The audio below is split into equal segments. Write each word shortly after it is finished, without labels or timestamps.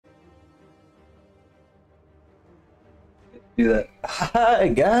Do that. Hi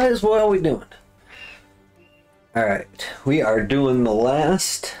guys, what are we doing? Alright, we are doing the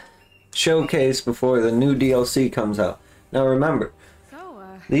last showcase before the new DLC comes out. Now remember,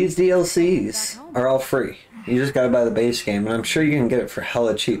 these DLCs are all free. You just gotta buy the base game, and I'm sure you can get it for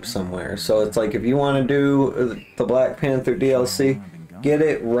hella cheap somewhere. So it's like, if you want to do the Black Panther DLC, get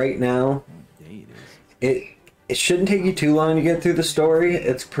it right now. It shouldn't take you too long to get through the story.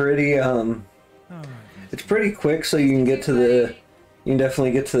 It's pretty quick, so you can get to the, you can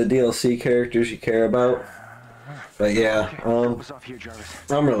definitely get to the DLC characters you care about. But yeah, I'm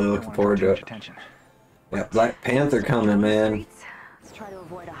really looking forward to it. Yeah, Black Panther coming, man. Let's try to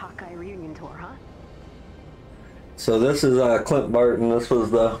avoid a Hawkeye reunion tour, huh? So this is Clint Barton. This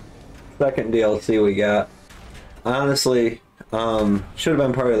was the second DLC we got. Honestly, should have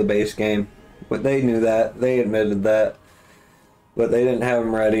been part of the base game, but they knew that. They admitted that, but they didn't have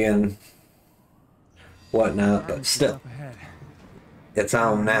them ready and whatnot. But still, it's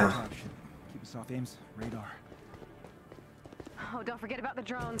on now. Keep us off Ames radar. Oh, don't forget about the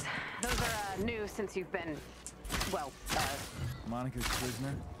drones. Those are new since you've been, well, Monica's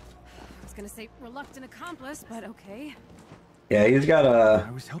prisoner. I was gonna say reluctant accomplice, but okay. Yeah, he's got a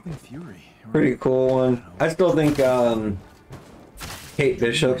I was helping Fury. pretty cool one. I still think Kate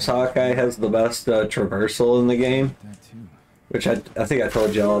Bishop's Hawkeye has the best traversal in the game, which I think I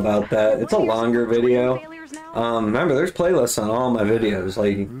told you all about that. It's a longer video. Remember, there's playlists on all my videos.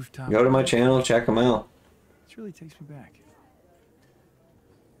 Like, go to my channel, check them out. This really takes me back.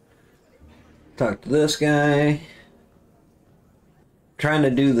 Talk to this guy. Trying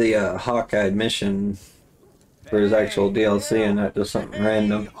to do the Hawkeye mission for his actual DLC and not just something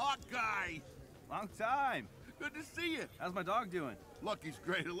random. Hawkeye! Long time. Good to see you. How's my dog doing? Lucky's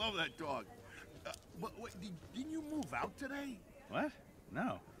great. I love that dog. But wait, didn't you move out today? What?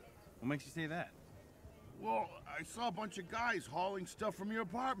 No. What makes you say that? Well, I saw a bunch of guys hauling stuff from your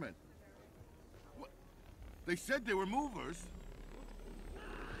apartment. What? They said they were movers.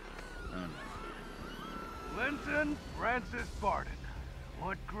 Clinton Francis Barton.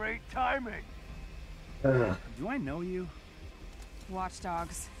 What great timing. Do I know you?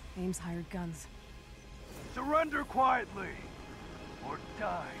 Watchdogs. Ames hired guns. Surrender quietly or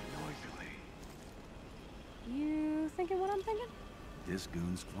die noisily. You thinking what I'm thinking? This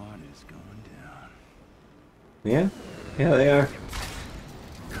goon squad is going down. Yeah? Yeah, they are.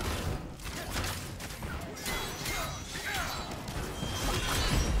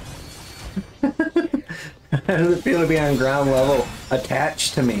 How does it feel to be on ground level?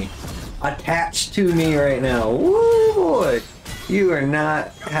 Attached to me. Attached to me right now. Woo boy! You are not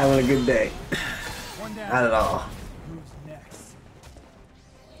having a good day. Not at all. Who's next?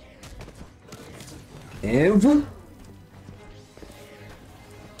 And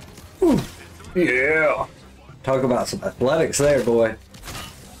yeah. Talk about some athletics there, boy.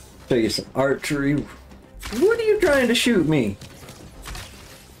 Show you some archery. What are you trying to shoot me?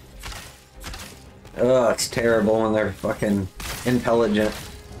 Oh, it's terrible when they're fucking intelligent.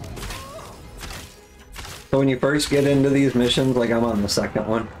 So when you first get into these missions, like I'm on the second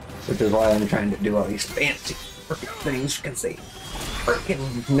one, which is why I'm trying to do all these fancy freaking things, because they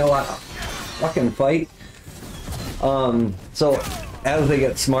freaking know how to fucking fight. So as they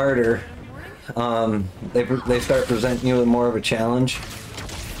get smarter, they start presenting you with more of a challenge.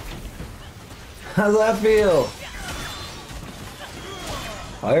 How's that feel?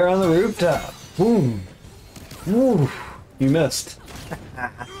 Fire on the rooftop. Boom. Woo. You missed.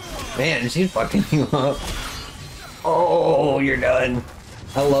 Man, she's fucking you up. Oh, you're done.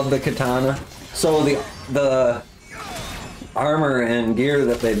 I love the katana. So the armor and gear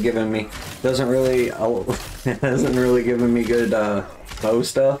that they've given me doesn't really hasn't really given me good bow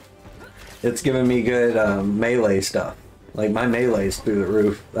stuff. It's given me good melee stuff. Like, my melee's through the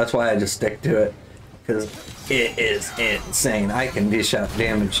roof. That's why I just stick to it, because it is insane. I can dish out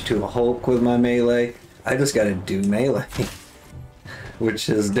damage to a Hulk with my melee. I just gotta do melee, which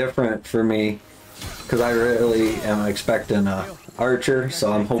is different for me, because I really am expecting a archer,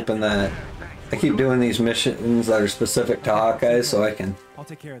 so I'm hoping that I keep doing these missions that are specific to Hawkeye, so I can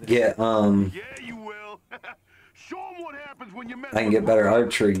get Yeah, you will. Show 'em what happens when you mess I can get better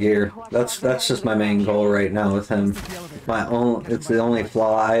archery gear. That's just my main goal right now with him. It's the only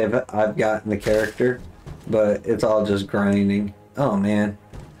flaw I've got in the character, but it's all just grinding. Oh man.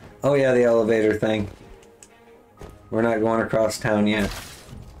 Oh yeah, the elevator thing. We're not going across town yet.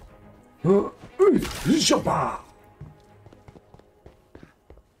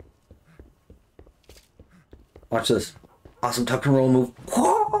 Watch this. Awesome tuck and roll move.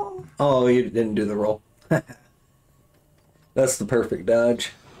 Oh, you didn't do the roll. That's the perfect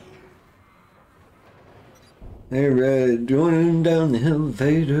dodge. Hey, Red, joining down the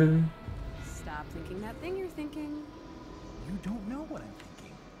elevator. Stop thinking that thing you're thinking. You don't know what I'm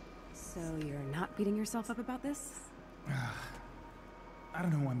thinking. So you're not beating yourself up about this? I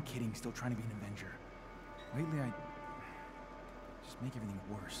don't know why I'm kidding, still trying to be an Avenger. Lately, I just make everything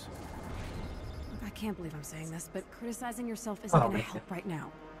worse. Look, I can't believe I'm saying this, but criticizing yourself isn't gonna help right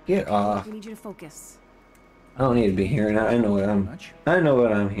now. Get off. We need you to focus. I don't need to be hearing that. I know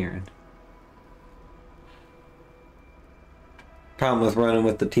what I'm hearing. Problem with running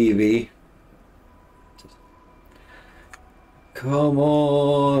with the TV. Come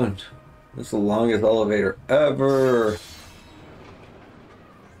on. This is the longest elevator ever.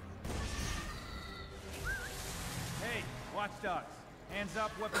 Hey, watchdogs. Hands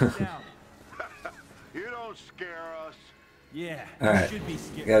up, weapons down. You don't scare us. Yeah, Alright. should be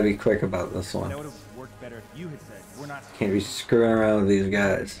scared. Gotta be quick about this one. That would have worked better if you had said we're not scared. Can't be screwing around with these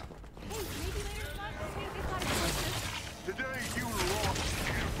guys. Today you lost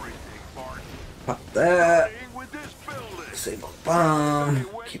everything, Barton. Pop that. Staying with this building. Disable bomb.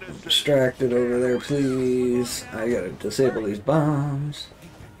 Keep them distracted over there, please. I gotta disable these bombs.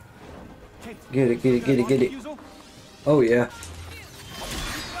 Get it, get it, get it, get it. Oh yeah.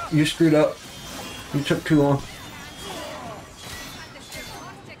 You screwed up. You took too long.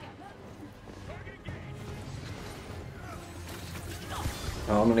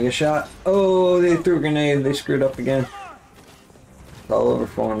 Oh, I'm gonna get shot. Oh, they threw a grenade. They screwed up again. It's all over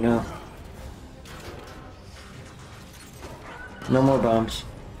for him now. No more bombs.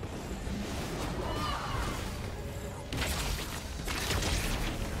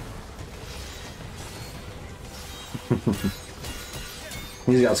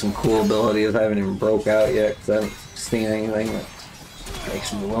 He's got some cool abilities I haven't even broke out yet because I haven't seen anything that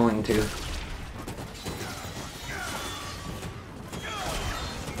makes me willing to.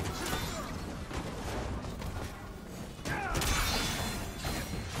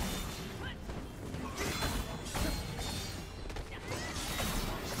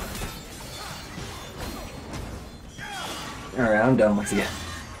 Alright, I'm done once again.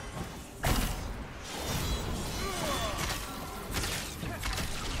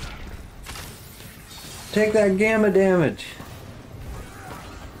 Take that gamma damage.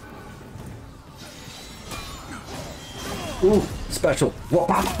 Ooh, special. Whoa.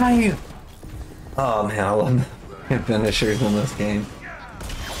 Oh man, I love the finishers in this game.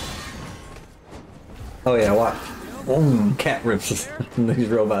 Oh yeah, watch. Boom, cat rips these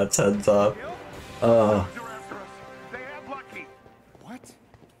robots' heads off.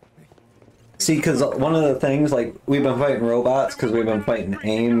 See, because one of the things, like, we've been fighting robots because we've been fighting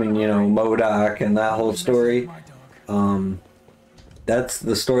AIM and, you know, MODOK and that whole story. That's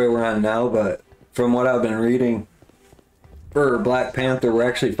the story we're on now, but from what I've been reading, for Black Panther, we're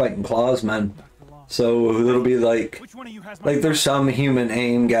actually fighting Clawsmen. So it'll be like there's some human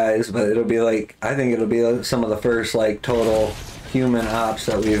AIM guys, but it'll be like, I think it'll be like some of the first, like, total human ops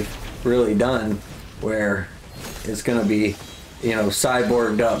that we've really done, where it's gonna be, you know,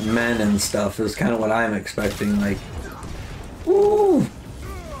 cyborged up men and stuff is kind of what I'm expecting. Like, woo!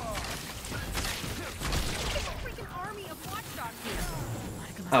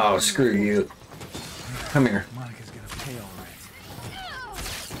 Oh, screw you. Come here. Monica's gonna pay all right.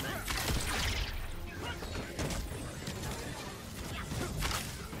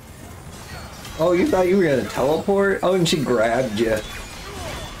 Oh, you thought you were gonna teleport? Oh, and she grabbed you.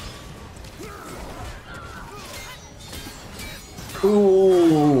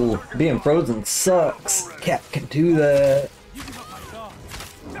 Ooh, being frozen sucks. Cat can do that.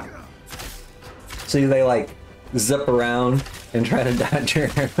 See, they like zip around and try to dodge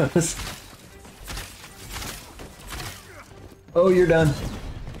your arrows. Oh, you're done.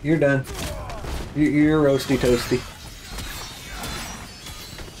 You're done. You're roasty toasty.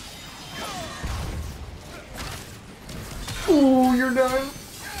 Ooh, you're done.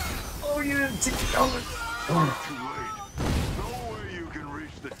 Oh, you didn't see it coming. Oh.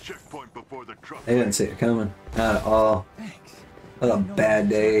 They didn't see it coming. Not at all. That was a bad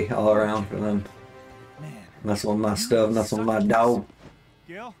day all around for them. Messing with my stuff, messing with my dog.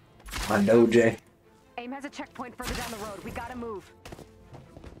 My doje. AIM has a checkpoint further down the road. We gotta move.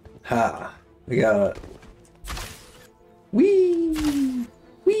 Ha. We got it. Whee!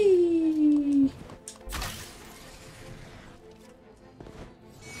 Whee!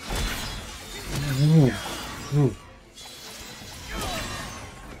 Ooh.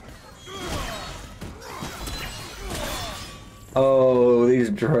 Oh, these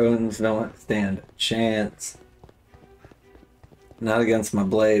drones don't stand a chance. Not against my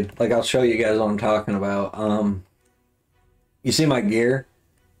blade. Like, I'll show you guys what I'm talking about. You see my gear?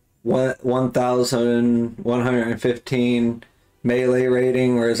 1,115 melee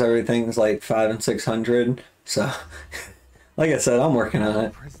rating, whereas everything's like 500 and 600. So, like I said, I'm working on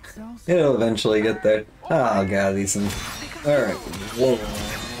it. It'll eventually get there. Oh god, these things. Alright. Whoa.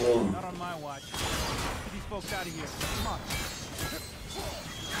 Whoa. Not on my watch. Get these folks out of here. Come on.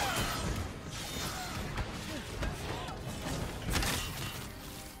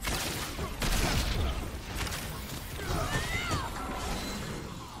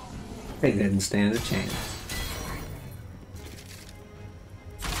 They didn't stand a chance.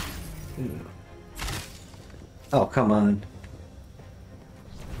 Oh, come on.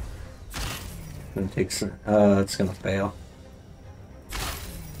 Gonna take some, it's gonna fail.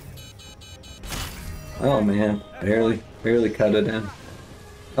 Oh man, barely cut it in.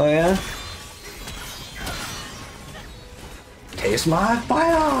 Oh yeah? Taste my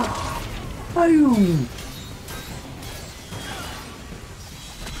fire! Ayoo!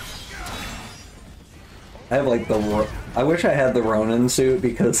 I have like I wish I had the Ronin suit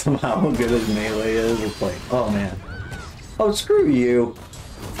because somehow how good his melee is. It's like, oh man. Oh, screw you.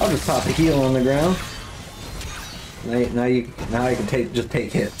 I'll just pop a heal on the ground. Now I can just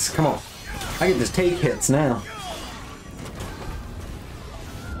take hits. Come on. I can just take hits now.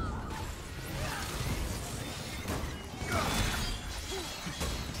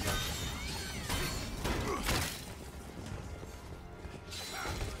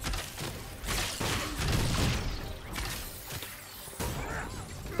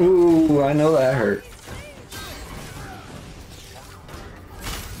 Ooh, I know that hurt.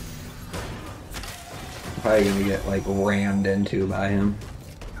 Probably gonna get like rammed into by him.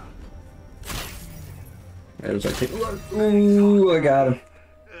 There's like, ooh, I got him.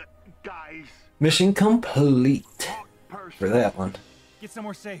 Guys. Mission complete for that one. Get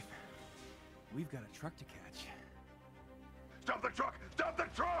somewhere safe. We've got a truck to catch. Stop the truck! Stop the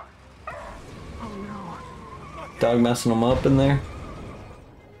truck! Oh no. Dog messing them up in there.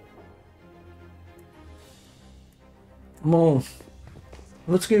 Come on.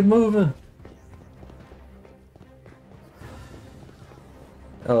 Let's get moving.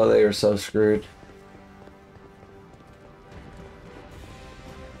 Oh, they are so screwed.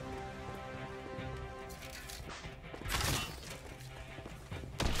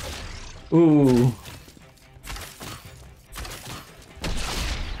 Ooh.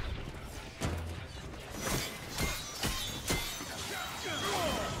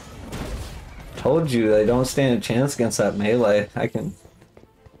 Told you they don't stand a chance against that melee.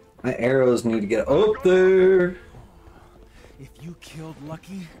 My arrows need to get up there. If you killed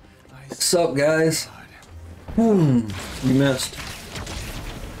Lucky, What's up, guys? You missed.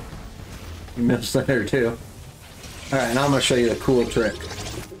 You missed there too. Alright, now I'm gonna show you the cool trick.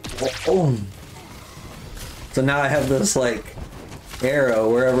 Oh. So now I have this like arrow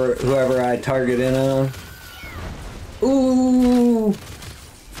whoever I target in on. Ooh!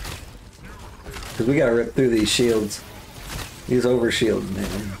 Cause we gotta rip through these shields. These over shields,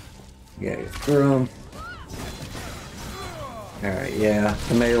 man. You gotta get through them. Alright, yeah.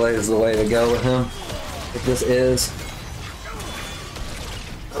 The melee is the way to go with him. If this is.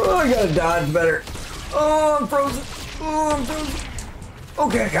 Oh, I gotta dodge better. Oh, I'm frozen. Oh, I'm frozen.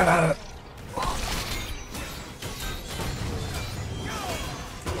 Okay, I got out of it.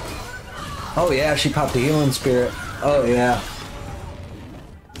 Oh yeah, she popped the healing spirit. Oh yeah.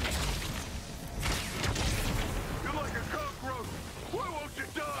 You're like a cockroach! Why won't you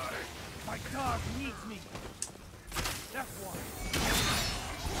die? my dog needs me. That's why.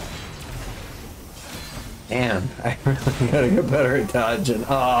 Man, I really gotta get better at dodging.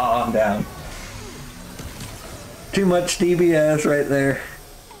 Oh, I'm down. Too much DBS right there.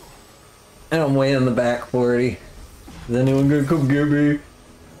 And I'm way in the back 40. Is anyone gonna come get me?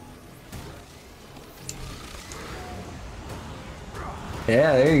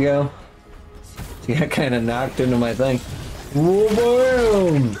 Yeah, there you go. See, I kind of knocked into my thing. Whoa,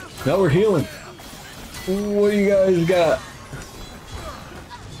 bam! Now we're healing. What do you guys got?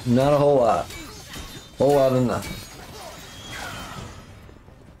 Not a whole lot. Whole lot of nothing.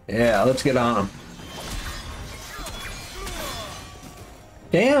 Yeah, let's get on them.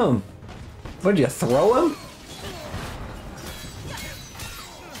 Damn! What'd you throw him?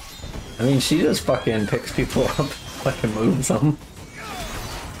 I mean, she just fucking picks people up, fucking moves them.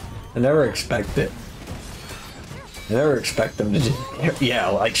 I never expect it. I never expect them to just, yeah,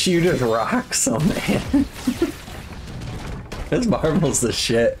 like she just rocks them, man. This Marvel's the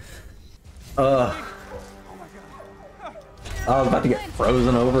shit. I was about to get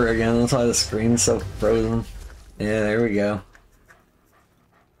frozen over again. That's why the screen's so frozen. Yeah, there we go.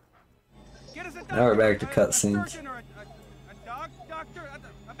 Now we're back to cutscenes. A dog doctor,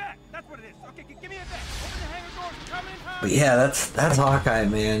 a vet. But yeah, that's Hawkeye,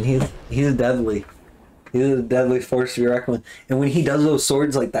 man. He's deadly. He's a deadly force to be reckoned with. And when he does those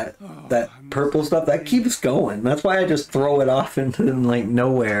swords like that, that purple stuff, that keeps going. That's why I just throw it off into like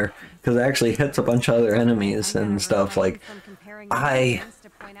nowhere, because it actually hits a bunch of other enemies and stuff. Like the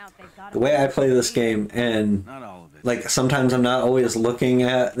way I play this game, and like sometimes I'm not always looking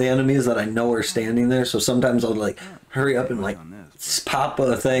at the enemies that I know are standing there. So sometimes I'll like hurry up and like pop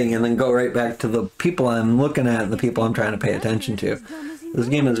a thing and then go right back to the people I'm looking at and the people I'm trying to pay attention to. This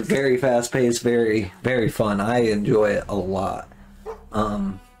game is very fast paced, very, very fun. I enjoy it a lot.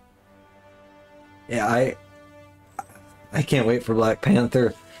 Yeah, I can't wait for Black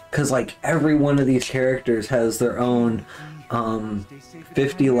Panther, because like every one of these characters has their own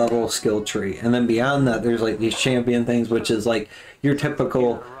 50 level skill tree, and then beyond that there's like these champion things, which is like your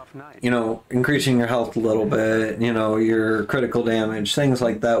typical, you know, increasing your health a little bit, you know, your critical damage, things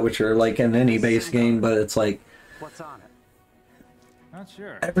like that, which are like in any base game. But it's like, What's on it? Not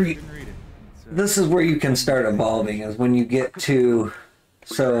sure. Every this is where you can start evolving, is when you get to,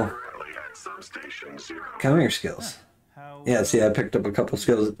 so come here skills. Yeah, see, I picked up a couple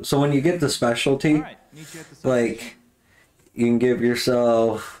skills. So when you get the specialty, like you can give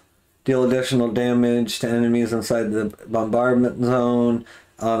yourself deal additional damage to enemies inside the bombardment zone,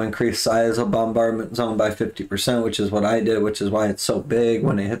 increase size of bombardment zone by 50%, which is what I did, which is why it's so big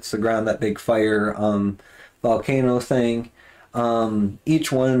when it hits the ground, that big fire volcano thing.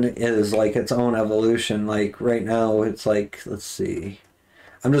 Each one is like its own evolution. Like right now it's like, let's see,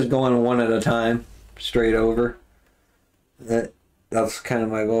 I'm just going one at a time straight over. That's kind of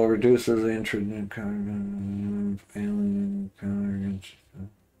my goal. Reduces the intrusion family.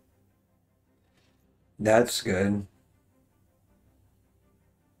 That's good.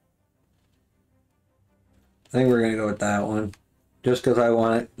 I think we're gonna go with that one, just because I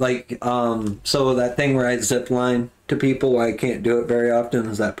want it. Like, so that thing where I zip line to people, I can't do it very often,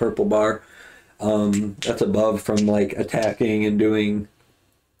 is that purple bar. That's above from like attacking and doing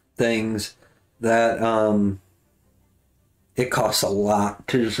things that it costs a lot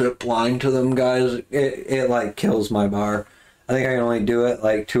to zip line to them guys. It like kills my bar. I think I can only do it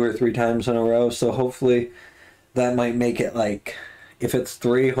like 2 or 3 times in a row, so hopefully that might make it, like, if it's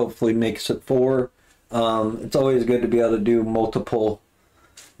 3, hopefully makes it 4. It's always good to be able to do multiple,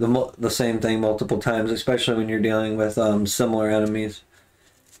 the same thing multiple times, especially when you're dealing with similar enemies.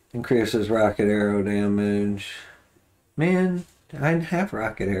 Increases rocket arrow damage. Man, I have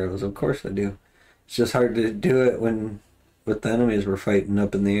rocket arrows, of course I do. It's just hard to do it when with the enemies we're fighting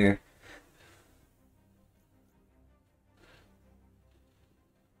up in the air.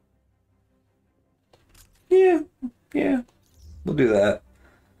 Yeah, we'll do that.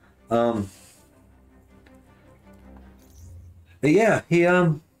 But yeah,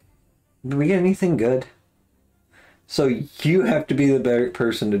 did we get anything good? So you have to be the better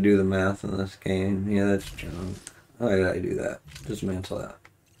person to do the math in this game. Yeah, that's junk. Why did I do that? Dismantle that.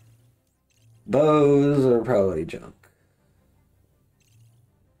 Bows are probably junk.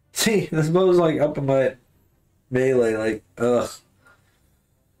 See, this bow's like up in my melee, like, ugh.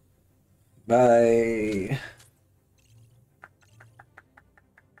 Bye.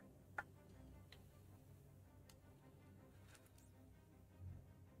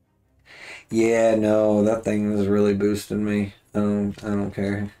 Yeah, no, that thing is really boosting me. I don't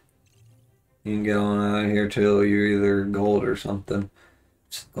care. You can get on out of here till you're either gold or something.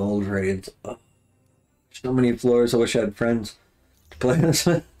 It's gold raids. Oh, so many floors. I wish I had friends to play this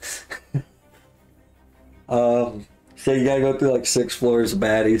with. So you gotta go through like 6 floors of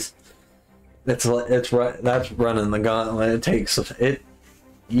baddies. That's running the gauntlet. It takes it.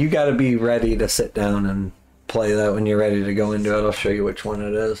 You gotta be ready to sit down and play that when you're ready to go into it. I'll show you which one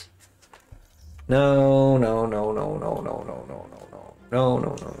it is. No.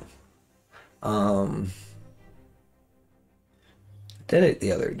 Did it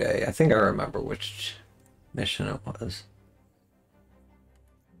the other day. I think I remember which mission it was.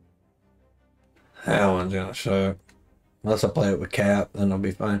 That one's gonna suck. Unless I play it with Cap, then I'll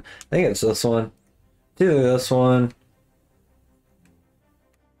be fine. I think it's this one. It's either this one,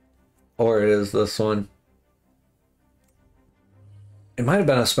 or it is this one. It might have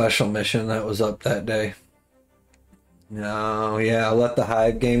been a special mission that was up that day. No, yeah, let the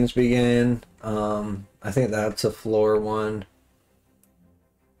Hive games begin. I think that's a floor one.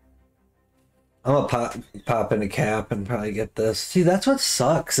 I'm gonna pop into Cap and probably get this. See, that's what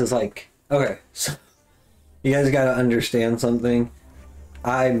sucks, is like, okay, so you guys gotta understand something.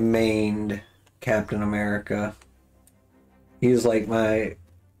 I mained Captain America. He's like I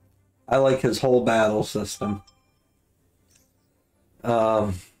like his whole battle system.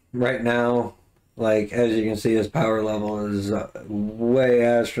 right now, like, as you can see, his power level is way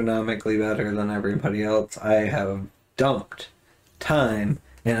astronomically better than everybody else. I have dumped time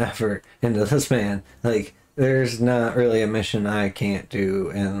and effort into this man. Like, there's not really a mission I can't do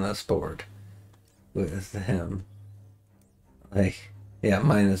in the sport with him. Like, yeah,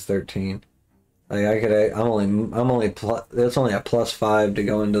 minus 13. Like, I'm only that's only a +5 to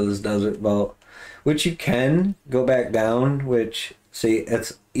go into this desert vault, which you can go back down, which, see,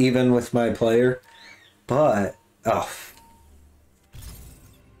 it's even with my player, but, oh.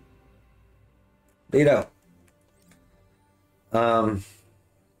 Vito.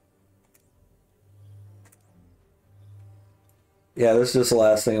 Yeah, this is just the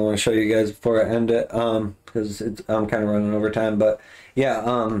last thing I want to show you guys before I end it, because I'm kind of running over time, but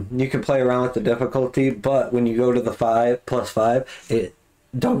yeah, you can play around with the difficulty, but when you go to the +5,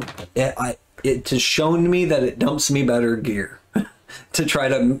 it has shown me that it dumps me better gear to try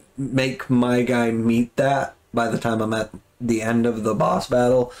to make my guy meet that by the time I'm at the end of the boss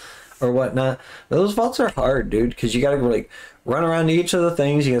battle or whatnot. Those vaults are hard, dude, because you gotta like run around to each of the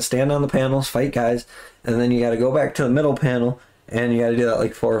things, you gotta stand on the panels, fight guys, and then you gotta go back to the middle panel, and you gotta do that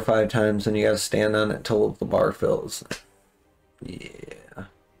like 4 or 5 times, and you gotta stand on it till the bar fills. Yeah,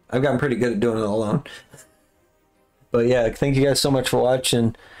 I've gotten pretty good at doing it alone. But yeah, thank you guys so much for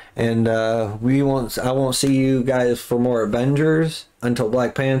watching, and I won't see you guys for more Avengers until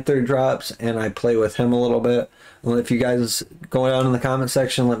Black Panther drops, and I play with him a little bit. Well, if you guys go down in the comment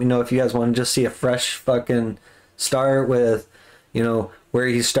section, let me know if you guys want to just see a fresh fucking start with, you know, where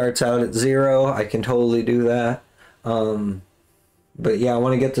he starts out at 0. I can totally do that. But yeah, I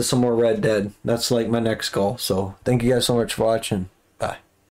want to get to some more Red Dead. That's like my next goal. So thank you guys so much for watching.